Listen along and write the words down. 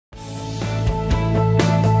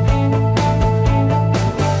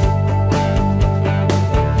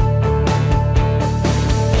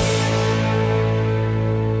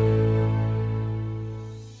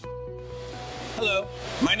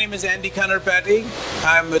name is Kannupartti.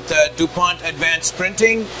 I'm with DuPont Advanced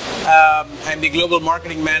Printing. I'm the Global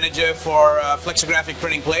Marketing Manager for Flexographic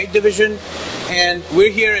Printing Plate Division. And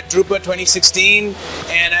we're here at drupa 2016.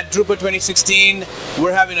 And at drupa 2016,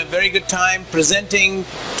 we're having a very good time presenting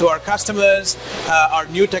to our customers our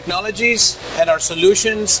new technologies and our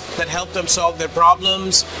solutions that help them solve their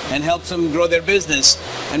problems and help them grow their business.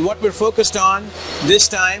 And what we're focused on this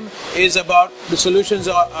time is about the solutions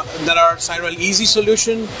that are Cyrel Easy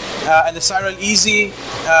solution, and the Cyrel Easy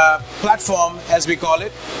platform, as we call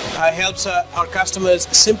it, helps our customers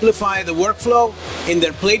simplify the workflow in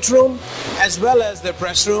their plate room as well as their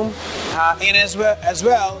press room, and as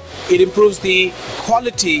well it improves the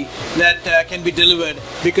quality that can be delivered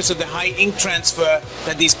because of the high ink transfer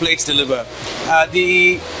that these plates deliver.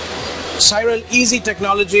 The Cyrel Easy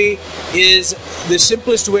technology is the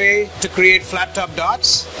simplest way to create flat top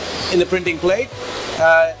dots in the printing plate.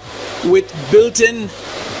 With built-in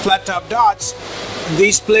flat top dots,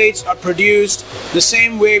 these plates are produced the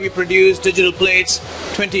same way we produced digital plates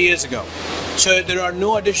 20 years ago. So there are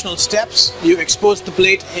no additional steps. You expose the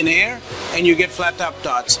plate in air and you get flat top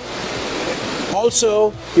dots.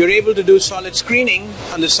 Also, you're able to do solid screening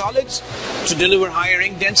on the solids to deliver higher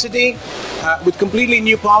ink density. With completely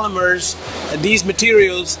new polymers, these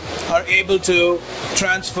materials are able to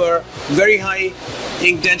transfer very high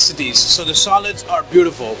ink densities, so the solids are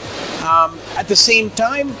beautiful. At the same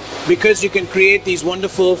time, because you can create these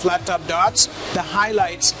wonderful flat top dots, the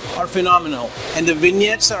highlights are phenomenal, and the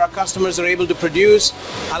vignettes that our customers are able to produce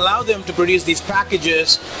allow them to produce these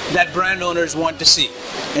packages that brand owners want to see.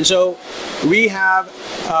 And so we have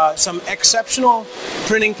some exceptional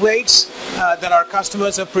printing plates that our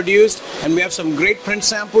customers have produced, and we have some great print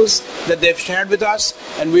samples that they've shared with us,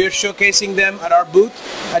 and we are showcasing them at our booth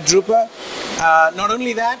at drupa. Not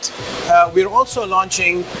only that, we're also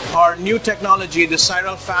launching our new technology, the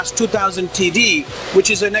Cyrel Fast 2000 TD, which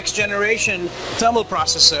is a next generation thermal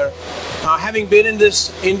processor. Having been in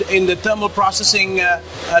the thermal processing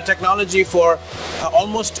technology for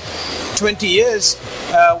almost 20 years,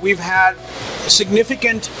 we've had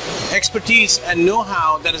significant expertise and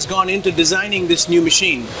know-how that has gone into designing this new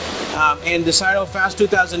machine. And the Cyrel Fast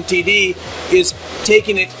 2000 TD is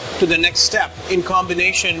taking it to the next step in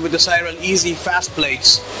combination with the Cyrel Easy Fast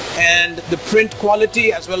plates. And the print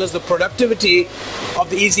quality as well as the productivity of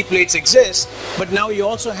the Easy plates exists, but now you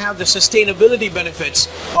also have the sustainability benefits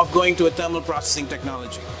of going to a thermal processing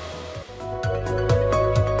technology.